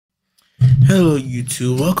Hello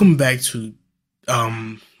YouTube, welcome back to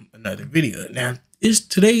another video. Now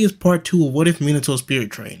today is part 2 of What If Minato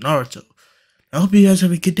Spirit Trained Naruto. I hope you guys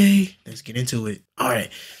have a good day. Let's get into it.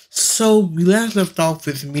 Alright, so we last left off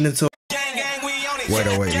with Minato. Wait,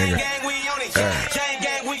 nigga.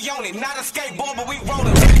 Not a skateboard, but we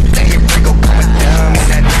rollin'.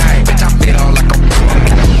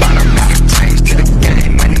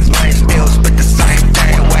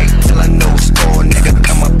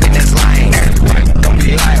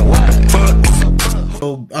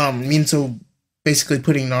 So Minato basically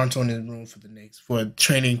putting Naruto in his room for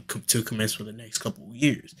training to commence for the next couple of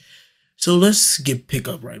years. So let's pick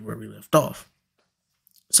up right where we left off.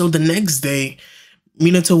 So the next day,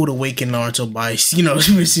 Minato would awaken Naruto by,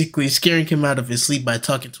 basically scaring him out of his sleep by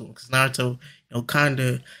talking to him. Because Naruto, kind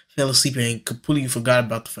of fell asleep and completely forgot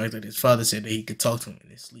about the fact that his father said that he could talk to him in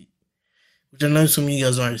his sleep. Which I know some of you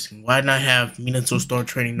guys are asking, why not have Minato start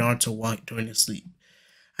training Naruto during his sleep?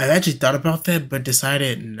 I've actually thought about that, but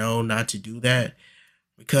decided no, not to do that.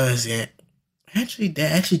 Because that actually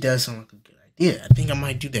does sound like a good idea. I think I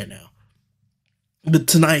might do that now. But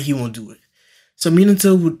tonight he won't do it. So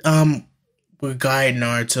Minato would guide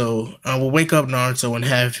Naruto, will wake up Naruto and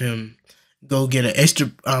have him go get an extra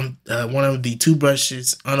one of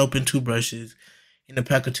the unopened toothbrushes, and a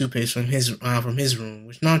pack of toothpaste from his room,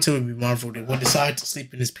 which Naruto would be marveled and would decide to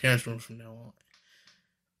sleep in his parents' room from now on.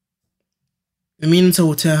 And Minato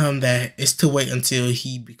will tell him that it's to wait until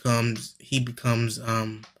he becomes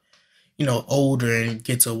older and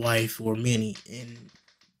gets a wife or many, and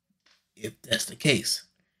if that's the case.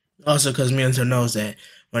 Also, because Minato knows that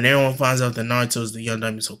when everyone finds out that Naruto is the young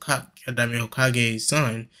Daimyo Hokage's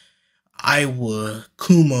son, Aiwa,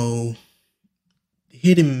 Kumo,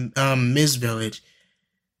 Hidden Mist Village,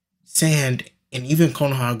 Sand, and even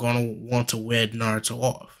Konoha are going to want to wed Naruto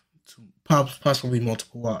off to possibly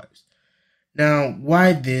multiple wives. Now,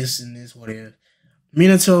 why this and this, what if?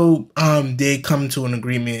 Minato did come to an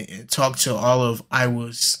agreement and talk to all of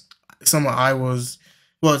some of Aiwa's.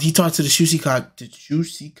 Well, he talked to the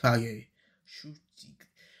Shushikage.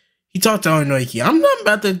 He talked to Onoiki. I'm not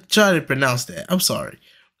about to try to pronounce that. I'm sorry.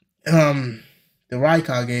 The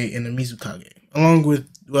Raikage and the Mizukage, along with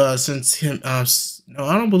I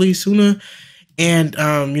don't believe Suna and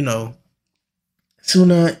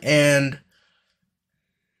Suna and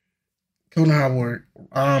Konoha were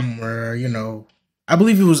I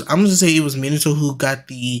believe I'm gonna say it was Minato who got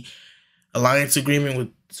the alliance agreement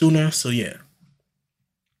with Suna. So yeah.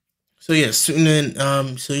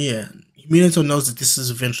 Minato knows that this is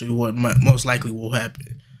eventually what most likely will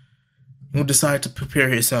happen. He'll decide to prepare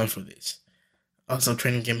his son for this. Also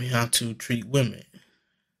training him how to treat women.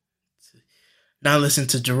 Now listen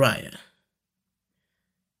to Jiraiya.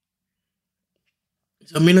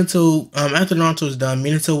 So Minato, after Naruto is done,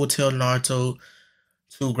 Minato will tell Naruto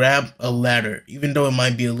to grab a ladder, even though it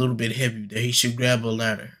might be a little bit heavy, that he should grab a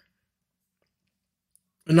ladder.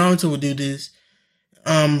 And Naruto will do this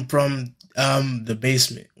from the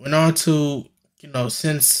basement. When Naruto,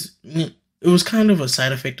 since it was kind of a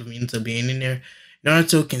side effect of Minato being in there,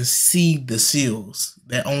 Naruto can see the seals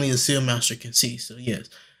that only a seal master can see. So yes,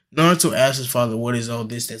 Naruto asks his father, what is all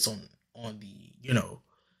this that's on the,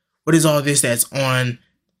 what is all this that's on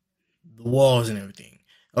the walls and everything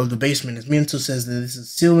of the basement? As Minato says that this is a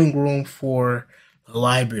sealing room for the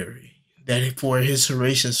library, that for his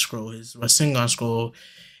Hiraishin scroll, his Rasengan scroll,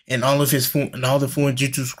 and all of the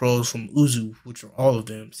Fuinjutsu scrolls from Uzu, which are all of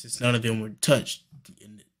them, since none of them were touched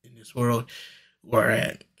in this world, or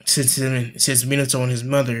since Minato and his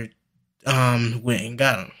mother went and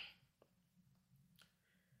got them.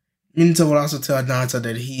 Minato would also tell Naruto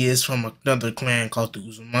that he is from another clan called the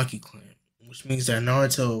Uzumaki clan, which means that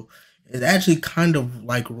Naruto is actually kind of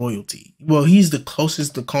like royalty. Well, he's the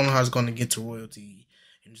closest the Konoha is going to get to royalty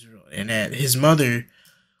in Israel, and that his mother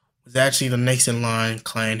was actually the next in line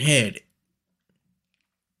clan head.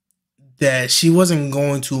 That she wasn't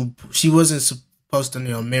supposed to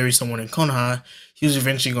marry someone in Konoha. She was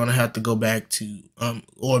eventually going to have to go back to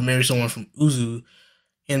or marry someone from Uzu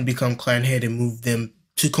and become clan head and move them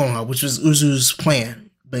to Konoha, which was Uzu's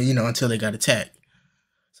plan, but until they got attacked.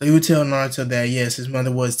 So he would tell Naruto that yes, his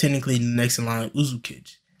mother was technically the next in line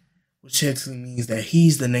Uzukage, which technically means that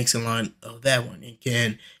he's the next in line of that one, and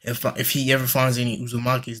can, if he ever finds any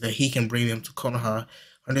Uzumakis, that he can bring them to Konoha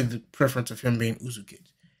under the preference of him being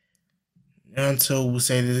Uzukage. Naruto will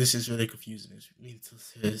say that this is really confusing. Minato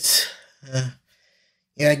says,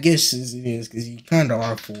 yeah, I guess it is, because you kind of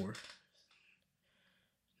are for.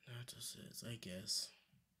 Naruto says, I guess.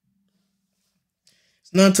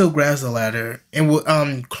 Naruto grabs the ladder and will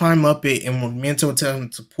climb up it, and when Minato will tell him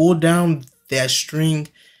to pull down that string,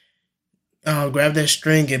 grab that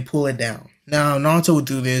string and pull it down. Now Naruto would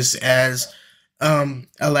do this as a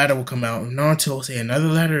ladder will come out. Naruto will say another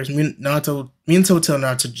ladder is Minato will tell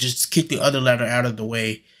Naruto just kick the other ladder out of the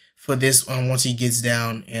way for this once he gets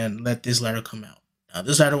down and let this ladder come out. Now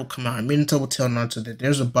this ladder will come out and Minato will tell Naruto that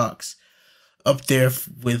there's a box up there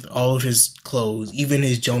with all of his clothes, even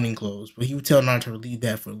his Jonin clothes, but he would tell Naruto to leave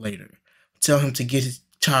that for later. Tell him to get his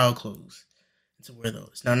child clothes and to wear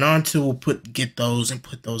those. Now Naruto will get those and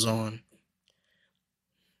put those on.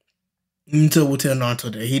 Minato will tell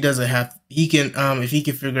Naruto that he doesn't have he can if he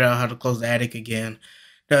can figure out how to close the attic again,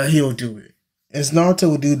 that he'll do it. As Naruto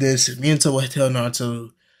will do this, Minato will tell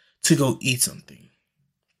Naruto to go eat something.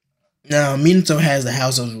 Now Minato has the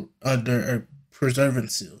house under a preserving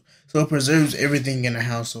seal, so it preserves everything in the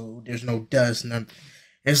house, so there's no dust, nothing.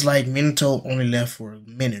 It's like Minato only left for a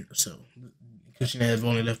minute or so. Kushina have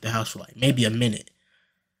only left the house for like maybe a minute.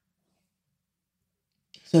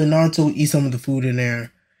 So Naruto will eat some of the food in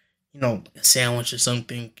there, a sandwich or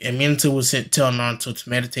something, and Minato will tell Naruto to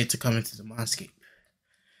meditate to come into the mindscape.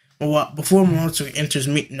 But before Naruto can enter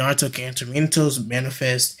Minato's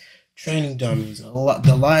manifest training dummies,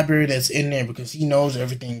 the library that's in there, because he knows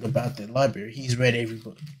everything about the library. He's read every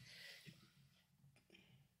book.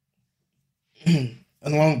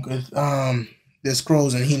 Along with the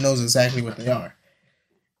scrolls, and he knows exactly what they are.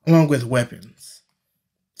 Along with weapons.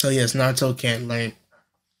 So yes, Naruto can learn.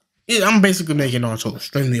 I'm basically making Naruto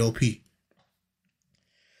extremely OP.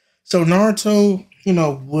 So Naruto,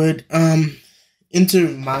 would enter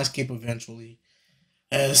Mindscape eventually,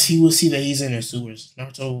 as he will see that he's in the sewers.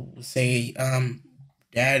 Naruto will say,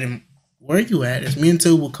 Dad, where are you at? As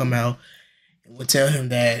Minato will come out and will tell him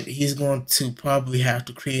that he's going to probably have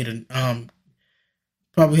to create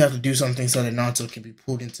probably have to do something so that Naruto can be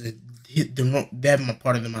pulled into that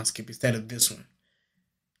part of the Mindscape instead of this one.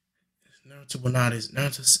 Naruto will not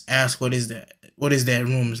Naruto asks, what is that? What is that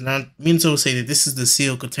room? Minato will say that this is the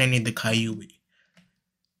seal containing the Kyuubi.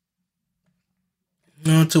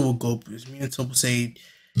 Naruto will go. Minato will say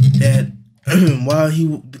that while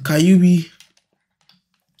the Kyuubi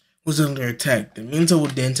was under attack, the Minato will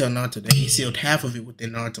then tell Naruto that he sealed half of it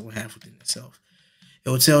within Naruto and half within himself. It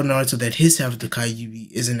will tell Naruto that his half of the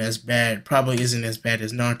Kyuubi probably isn't as bad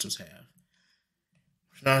as Naruto's half.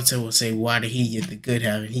 Naruto will say, why did he get the good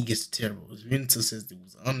half and he gets the terrible? Minato says it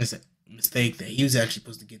was an honest mistake that he was actually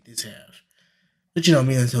supposed to get this half. But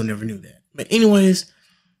Minato never knew that. But anyways,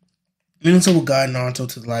 Minato will guide Naruto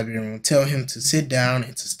to the library and will tell him to sit down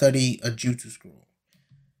and to study a jutsu scroll.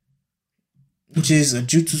 Which is a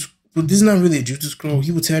jutsu, but this is not really a jutsu scroll.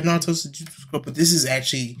 He will tell Naruto it's a jutsu scroll, but this is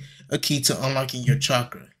actually a key to unlocking your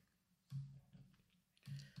chakra.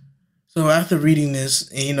 So after reading this,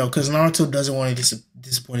 and because Naruto doesn't want to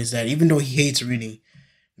disappoint his dad, even though he hates reading,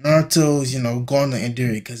 Naruto's, going to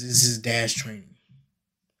endure it because it's his dad's training.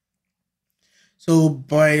 So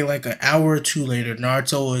by like an hour or two later,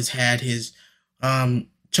 Naruto has had his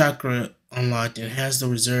chakra unlocked and has the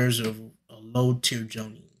reserves of a low tier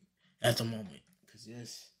Jonin at the moment. Because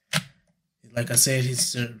yes, like I said,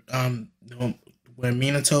 his where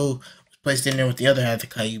Minato was placed in there with the other half of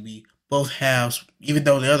the Kyuubi, both halves, even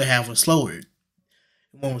though the other half was slower,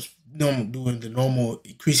 one was doing the normal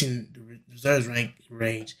increasing the reserves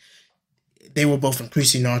range. They were both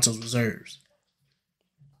increasing Naruto's reserves.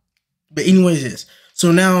 But anyways, yes.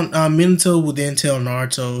 So now Minato will then tell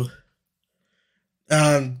Naruto,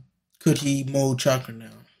 could he mold chakra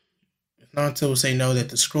now? Naruto will say no, that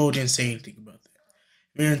the scroll didn't say anything about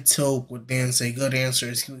that. Minato would then say good answer,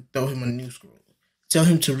 as he would throw him a new scroll. Tell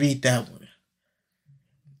him to read that one.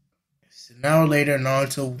 An hour later,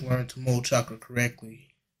 Naruto learned to mold chakra correctly.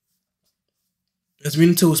 As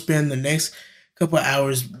Minato will spend the next couple of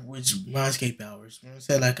hours, which Mindscape hours. I'm gonna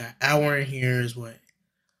say like an hour in here is what?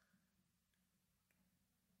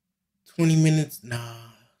 20 minutes? Nah.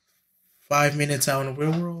 5 minutes out in the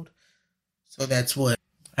real world. So that's what?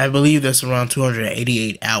 I believe that's around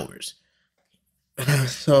 288 hours.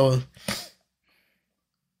 So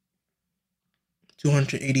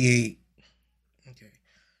 288.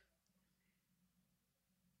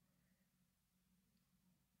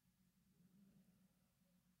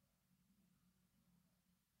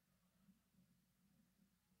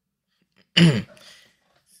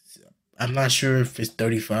 I'm not sure if it's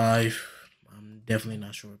 35. I'm definitely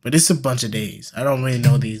not sure. But it's a bunch of days. I don't really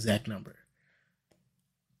know the exact number.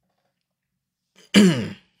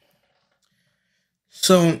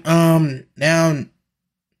 So, now...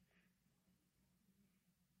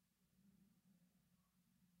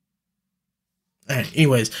 Alright,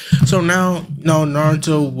 anyways. So now,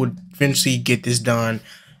 Naruto would eventually get this done.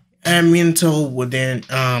 And Minato would then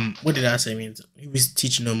what did I say? Minato? He was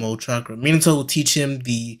teaching him old chakra. Minato would teach him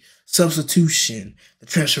the substitution, the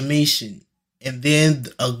transformation, and then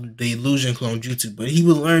the illusion clone jutsu. But he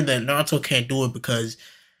would learn that Naruto can't do it because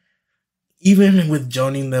even with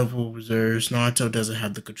Jonin level reserves, Naruto doesn't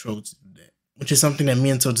have the control to do that. Which is something that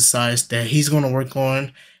Minato decides that he's going to work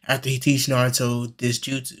on after he teaches Naruto this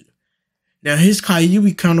jutsu. Now, his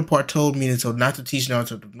Kyuubi counterpart told Minato not to teach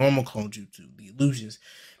Naruto the normal clone jutsu, the illusions,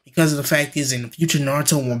 because the fact is, in the future,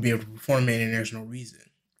 Naruto won't be able to perform it, and there's no reason.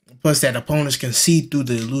 Plus, that opponents can see through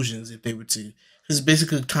the illusions if they were to. It's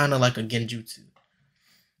basically kind of like a genjutsu.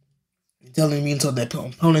 You're telling Minato that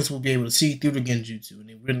opponents will be able to see through the genjutsu, and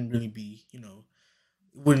it wouldn't really be, it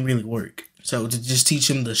wouldn't really work. So, to just teach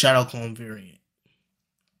him the Shadow Clone variant,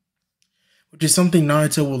 which is something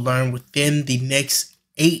Naruto will learn within the next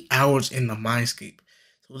 8 hours in the mindscape.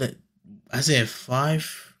 So that I said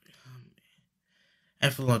 5. I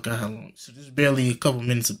feel like how long? So there's barely a couple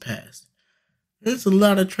minutes have passed. There's a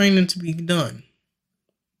lot of training to be done.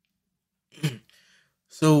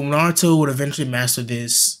 So Naruto would eventually master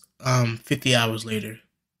this 50 hours later.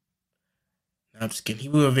 No, I'm just kidding. He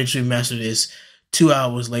will eventually master this 2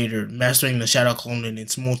 hours later, mastering the Shadow Clone in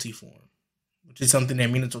its multi-form, which is something that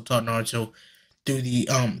Minato taught Naruto through the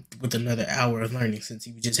with another hour of learning, since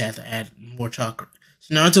he would just have to add more chakra.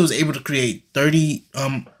 So Naruto was able to create 30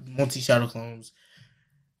 multi-Shadow Clones,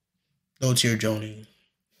 low tier Jonin,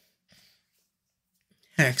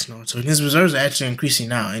 hacks Naruto. And his reserves are actually increasing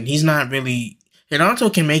now, and he's not really. And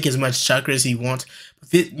Naruto can make as much chakra as he wants, but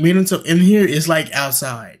Minato in here is like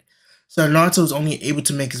outside. So Naruto is only able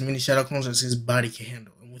to make as many Shadow Clones as his body can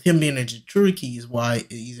handle. And with him being a Jinchuriki is why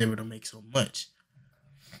he's able to make so much.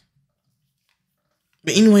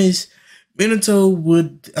 But anyways, Minato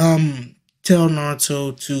would tell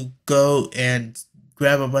Naruto to go and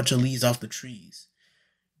grab a bunch of leaves off the trees.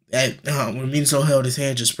 When Minato held his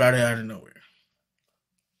hand, just sprouted out of nowhere.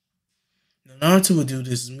 Now Naruto would do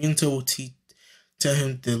this. Minato would tell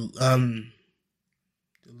him the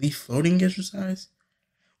leaf floating exercise,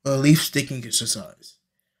 or leaf sticking exercise.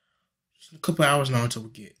 Just a couple hours Naruto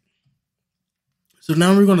would get. So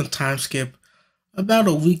now we're going to time skip about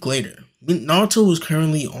a week later. Naruto is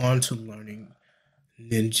currently on to learning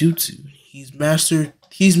ninjutsu. He's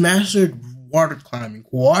mastered water climbing,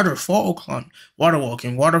 waterfall climbing, water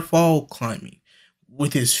walking, waterfall climbing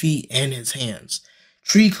with his feet and his hands.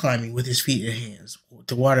 Tree climbing with his feet and hands.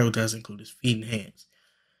 The water does include his feet and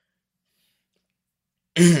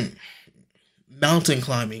hands. Mountain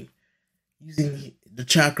climbing using the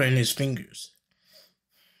chakra in his fingers,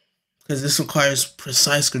 because this requires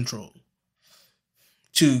precise control.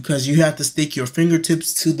 Because you have to stick your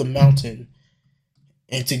fingertips to the mountain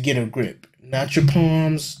and to get a grip. Not your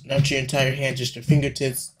palms, not your entire hand, just your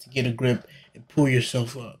fingertips to get a grip and pull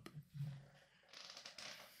yourself up.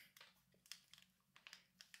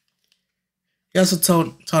 He also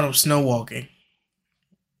taught him snow walking,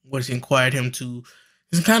 which required him to.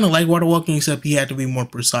 It's kind of like water walking, except he had to be more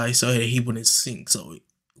precise so that he wouldn't sink. So it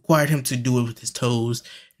required him to do it with his toes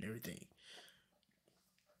and everything.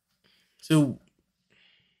 So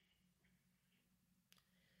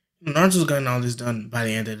Naruto's gotten all this done by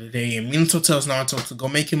the end of the day, and Minato tells Naruto to go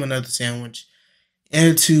make him another sandwich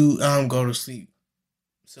and to go to sleep.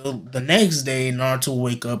 So the next day, Naruto will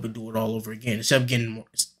wake up and do it all over again, besides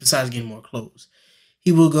getting more clothes.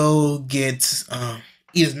 He will go get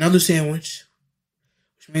eat another sandwich,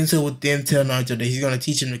 which Minato would then tell Naruto that he's going to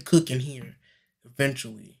teach him to cook in here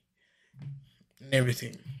eventually and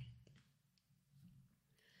everything.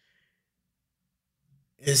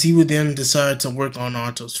 As he would then decide to work on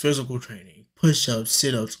Naruto's physical training, push-ups,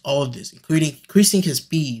 sit-ups, all of this, increasing his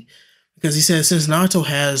speed, because he says since Naruto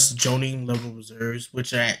has Jonin level reserves,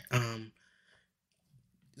 which is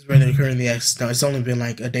where they're currently at, it's only been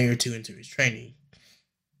like a day or two into his training.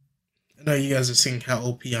 I know you guys are seeing how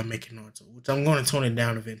OP I'm making Naruto, which I'm going to tone it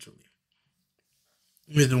down eventually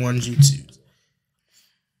with the one jutsu.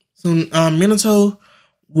 So Minato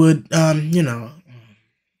would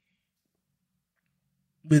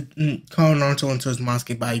with calling Naruto into his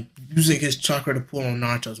mosque by using his chakra to pull on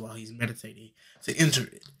Naruto while he's meditating to enter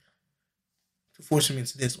it, to force him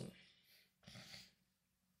into this one.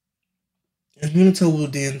 And Minato will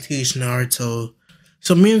then teach Naruto.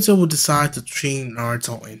 So Minato will decide to train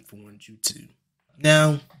Naruto in for one jutsu.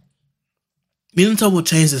 Now, Minato will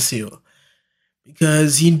change the seal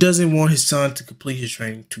because he doesn't want his son to complete his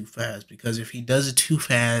training too fast. Because if he does it too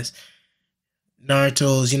fast,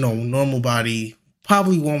 Naruto's normal body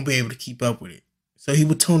probably won't be able to keep up with it. So he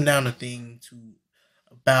would tone down the thing to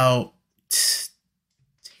about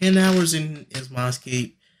 10 hours in his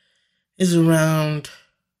Moscape. Is around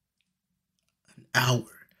hour.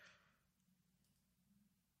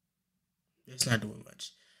 It's not doing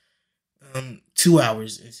much. 2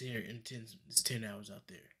 hours is here and it's 10 hours out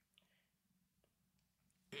there.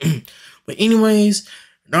 But anyways,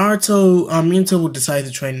 Minato would decide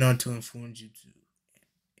to train Naruto in Fuinjutsu,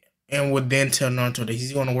 and would then tell Naruto that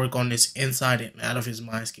he's going to work on this inside and out of his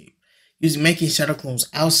mindscape. He's making shadow clones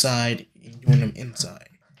outside and doing them inside.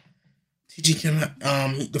 Teaching him,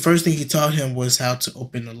 the first thing he taught him was how to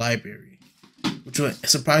open the library, which was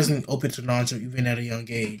surprisingly open to Naruto even at a young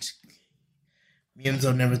age.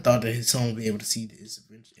 Minato never thought that his son would be able to see this,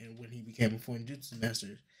 and when he became a Fuinjutsu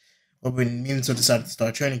master, or when Minato decided to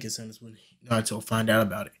start training his son, is when Naruto would find out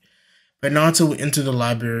about it. But Naruto would enter the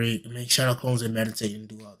library and make shadow clones and meditate and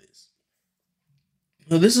do all this.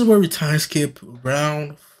 So this is where we time skip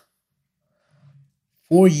around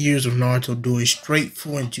 4 years of Naruto doing straight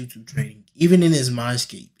Fuinjutsu training, even in his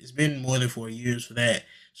mindscape. It's been more than 4 years for that.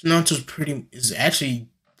 So Naruto is actually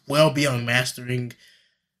well beyond mastering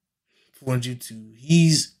Fuinjutsu.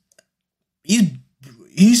 He's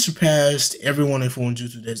surpassed everyone in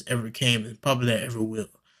Fuinjutsu that's ever came and probably that ever will.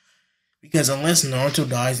 Because unless Naruto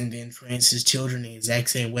dies and then trains his children the exact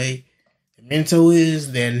same way that Minato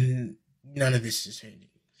is, then none of this is changing.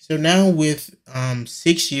 So now with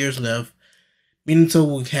 6 years left, Minato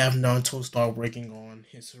will have Naruto start working on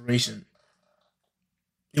his Hiraishin.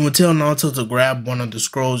 He will tell Naruto to grab one of the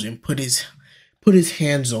scrolls and put his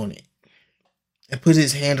hands on it. And put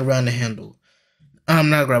his hand around the handle.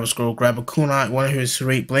 Not grab a scroll, grab a kunai, one of his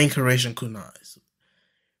blank Hiraishin kunais,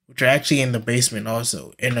 which are actually in the basement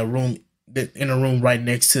also, in a room right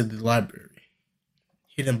next to the library,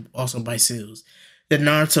 hidden also by seals. That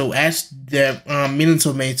Minato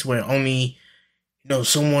made to where only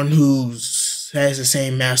someone who has the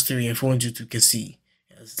same mastery in Fuinjutsu can see.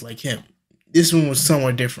 It's like him. This one was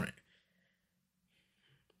somewhat different.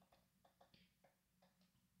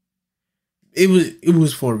 It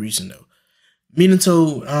was for a reason though.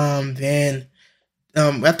 Minato then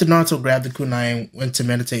after Naruto grabbed the kunai and went to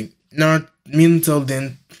meditate, Minato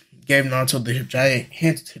then gave Naruto the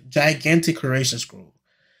gigantic Hiraishin scroll.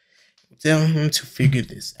 Tell him to figure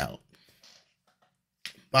this out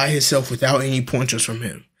by himself without any pointers from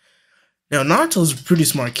him. Now Naruto's a pretty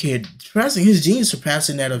smart kid, his genius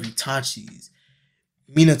surpassing that of Itachi's.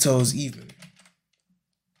 Minato's even.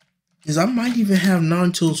 Because I might even have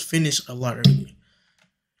Naruto's finished a lot earlier.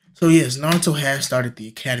 So yes, Naruto has started the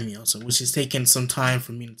academy also, which has taken some time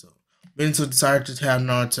for Minato. Minato decided to have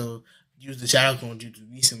Naruto use the Shadow Clone Jutsu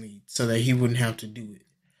recently so that he wouldn't have to do it.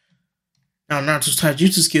 Now Naruto's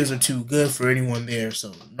taijutsu skills are too good for anyone there,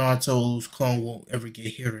 so Naruto's clone won't ever get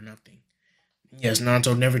hit or nothing. Yes,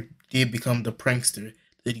 Naruto never did become the prankster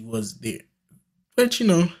that he was there. But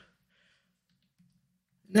I'm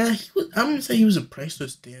gonna say he was a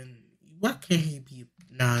prankster then. Why can't he be?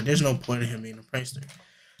 Nah, there's no point in him being a prankster.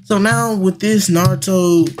 So now with this,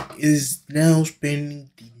 Naruto is now spending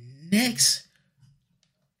the next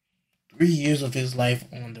 3 years of his life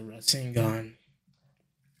on the Rasengan.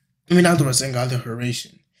 I mean, not the Rasengan, the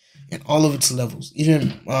Hiraishin. And all of its levels.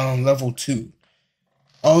 Even level 2.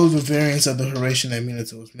 All of the variants of the Hiraishin that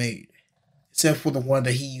Minato has made. Except for the one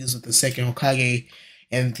that he used with the second Hokage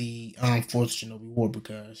and the 4th Shinobi War.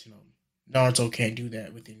 Because, Naruto can't do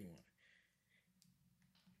that with anyone.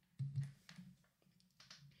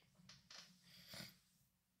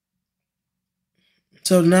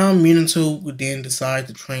 So now Minato would then decide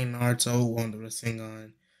to train Naruto on the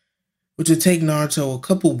Rasengan, which would take Naruto a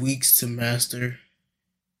couple weeks to master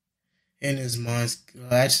in his mind.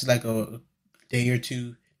 Actually, like a day or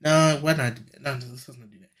two. No, why not? No, let's not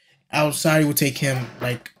do that. Outside, it would take him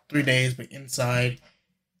like 3 days, but inside,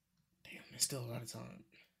 damn, it's still a lot of time.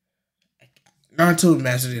 Naruto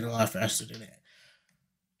mastered it a lot faster than that.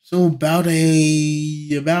 So about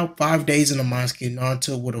 5 days in the Mosque,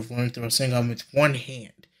 Naruto would have learned the Rasengan with one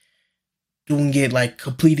hand, doing it like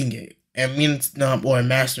completing it, and or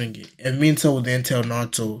mastering it. And Minato would then tell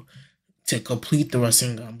Naruto to complete the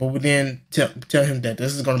Rasengan, but would then tell him that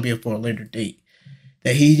this is going to be for a later date.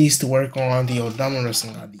 That he needs to work on the Odama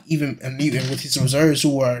Rasengan, even with his reserves,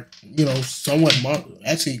 who are somewhat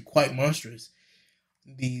actually quite monstrous.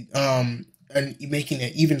 And making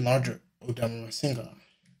an even larger Odama Rasengan.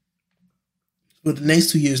 But the next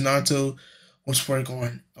 2 years, Naruto was working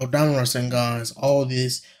on Odama Rasengans, all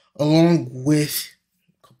this, along with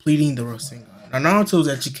completing the Rasengan. Now, Naruto's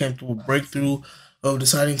actually came to a breakthrough of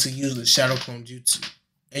deciding to use the Shadow Clone Jutsu.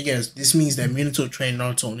 And yes, this means that Minato trained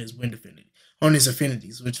Naruto on his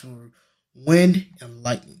affinities, which were wind and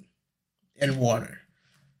lightning and water.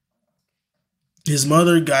 His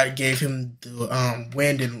mother gave him the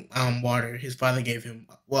wind and water. His father gave him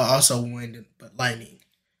also wind but lightning.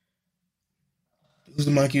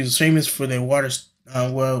 Uzumaki was famous for their water.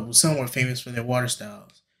 Somewhat famous for their water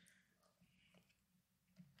styles.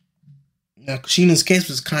 Now, Kushina's case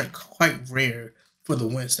was quite rare for the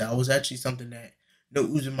wind style. It was actually something that no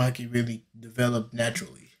Uzumaki really developed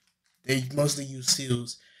naturally. They mostly use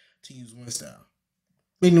seals to use wind style.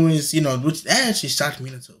 But anyways, which that actually shocked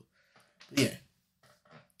Minato. But yeah.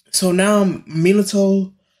 So now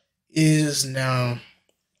Minato is now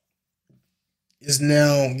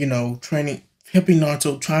training, helping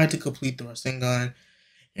Naruto try to complete the Rasengan,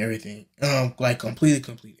 everything, like completely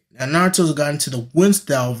completed. Now Naruto's gotten to the wind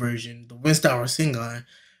style version, the wind style Rasengan,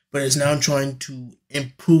 but is now trying to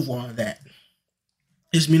improve on that.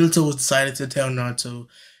 His Minato was decided to tell Naruto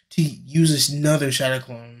to use another Shadow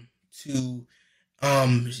Clone to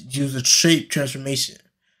use a shape transformation.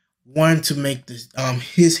 One to make this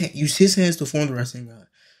use his hands to form the Rasengan.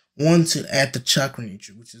 One to add the chakra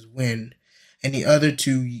nature, which is wind, and the other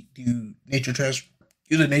to do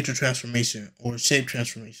use a nature transformation or shape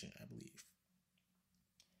transformation, I believe.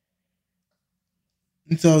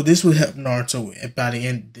 And so this would help Naruto by the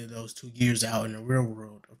end of those 2 years out in the real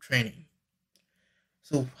world of training.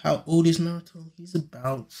 So how old is Naruto? He's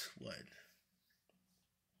about what?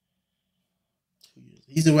 2 years.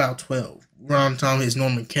 He's about 12. Around the time his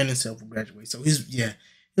Norman Canon self will graduate. So this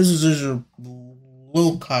is just a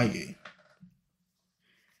little Kage.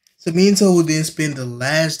 So Minato would then spend the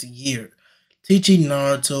last year teaching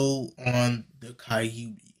Naruto on the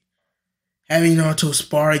Kyuubi, having Naruto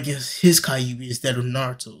spar against his Kyuubi instead of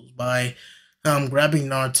Naruto's by grabbing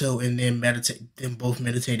Naruto and then them both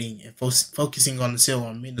meditating and focusing on the seal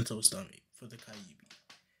on Minato's stomach for the Kyuubi.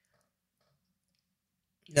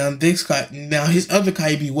 Now his other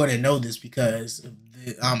Kyuubi wouldn't know this because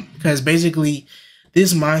basically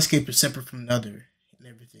this mindscape is separate from the other and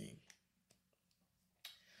everything.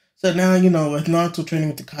 So now, with Naruto training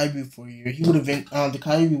with the Kyuubi for a year, he would have been the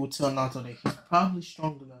Kyuubi would tell Naruto that he's probably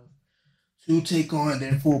strong enough to take on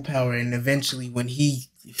their full power, and eventually, when he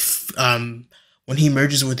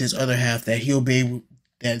merges with his other half, that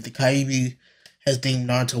that the Kyuubi has deemed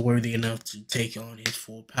Naruto worthy enough to take on his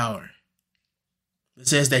full power. It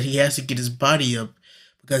says that he has to get his body up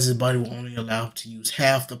because his body will only allow him to use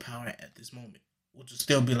half the power at this moment, which will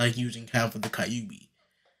still be like using half of the Kyuubi,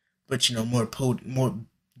 but more potent,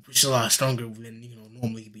 which is a lot stronger than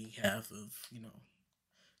normally being half of.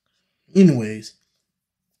 Anyways,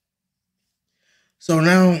 so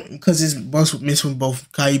now because it's both mixed with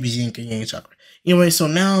both Kyuubi and Yang chakra. Anyway, so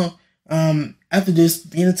now after this,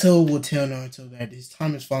 Minato will tell Naruto that his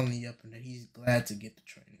time is finally up and that he's glad to get to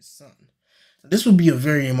train his son. So this would be a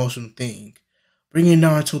very emotional thing, bringing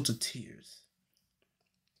Naruto to tears.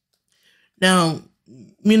 Now,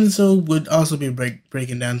 Minato would also be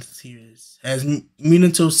breaking down to tears as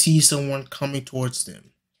Minato sees someone coming towards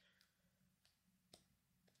them.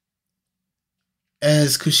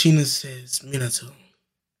 As Kushina says, Minato.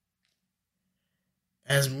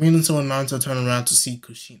 As Minato and Naruto turn around to see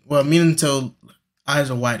Kushina. Well, Minato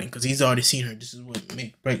eyes are widening because he's already seen her. This is what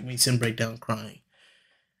makes him break down crying.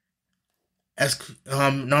 As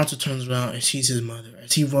Naruto turns around and sees his mother,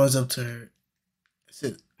 as he runs up to her,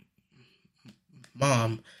 says,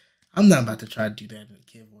 "Mom, I'm not about to try to do that in a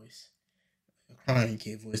kid voice, a crying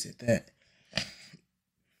kid voice at that."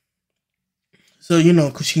 So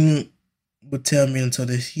Kushina would tell Minato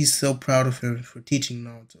that he's so proud of him for teaching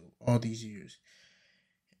Naruto all these years,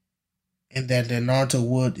 and that Naruto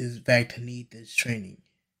would, in fact, need this training.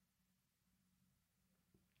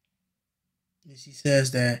 And she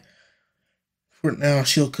says that for now,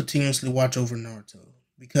 she'll continuously watch over Naruto.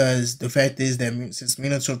 Because the fact is that since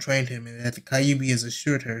Minato trained him and that the Kyuubi has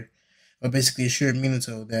assured her, or basically assured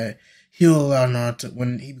Minato that he'll allow Naruto,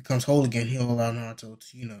 when he becomes whole again, he'll allow Naruto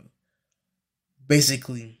to,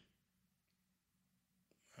 basically,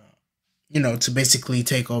 to basically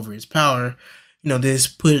take over his power. This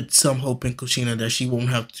put some hope in Kushina that she won't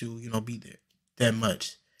have to, be there that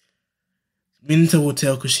much. Minato will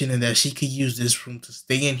tell Kushina that she could use this room to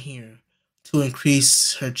stay in here to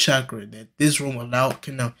increase her chakra. That this room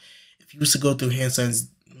if he was to go through hand signs,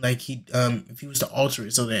 like if he was to alter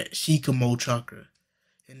it so that she could mold chakra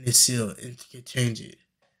in this seal and could change it,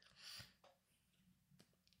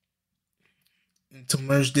 and to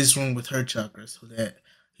merge this room with her chakra so that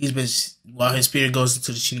while his spirit goes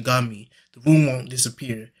into the Shinigami, the room won't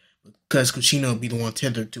disappear because Kushina will be the one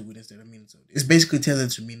tethered to it instead of Minato. It's basically tethered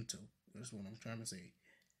to Minato. That's what I'm trying to say.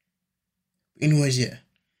 Anyways, yeah.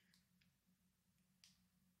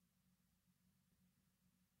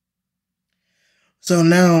 So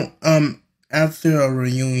now, after a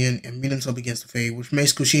reunion and Minato begins to fade, which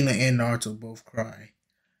makes Kushina and Naruto both cry.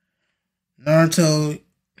 Naruto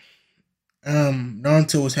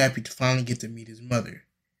was happy to finally get to meet his mother.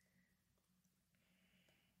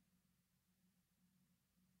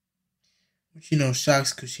 Which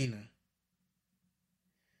shocks Kushina.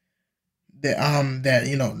 That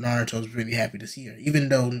Naruto was really happy to see her, even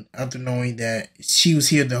though after knowing that she was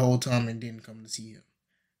here the whole time and didn't come to see him.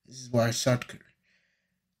 This is why it shocked her.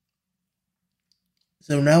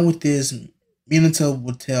 So now with this, Minato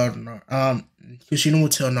will tell Kushina will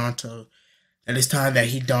tell Naruto that it's time that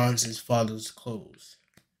he dons his father's clothes.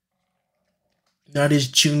 Not his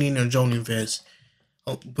Chunin or Jonin vest.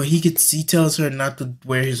 Oh, but he tells her not to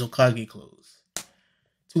wear his Hokage clothes.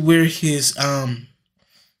 To wear his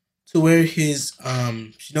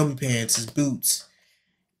shinobi pants, his boots,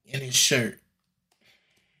 and his shirt.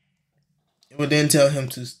 It would then tell him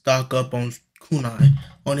to stock up on kunai,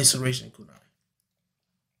 on his Hiraishin kunai.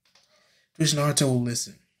 To which Naruto will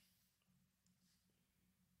listen.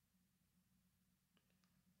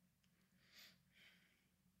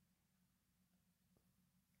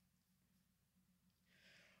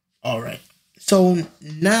 Alright. So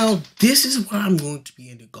now this is where I'm going to be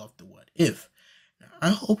ending off the what if. Now, I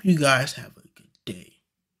hope you guys have a good day.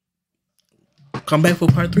 Come back for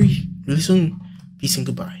part 3 really soon. Peace and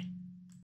goodbye.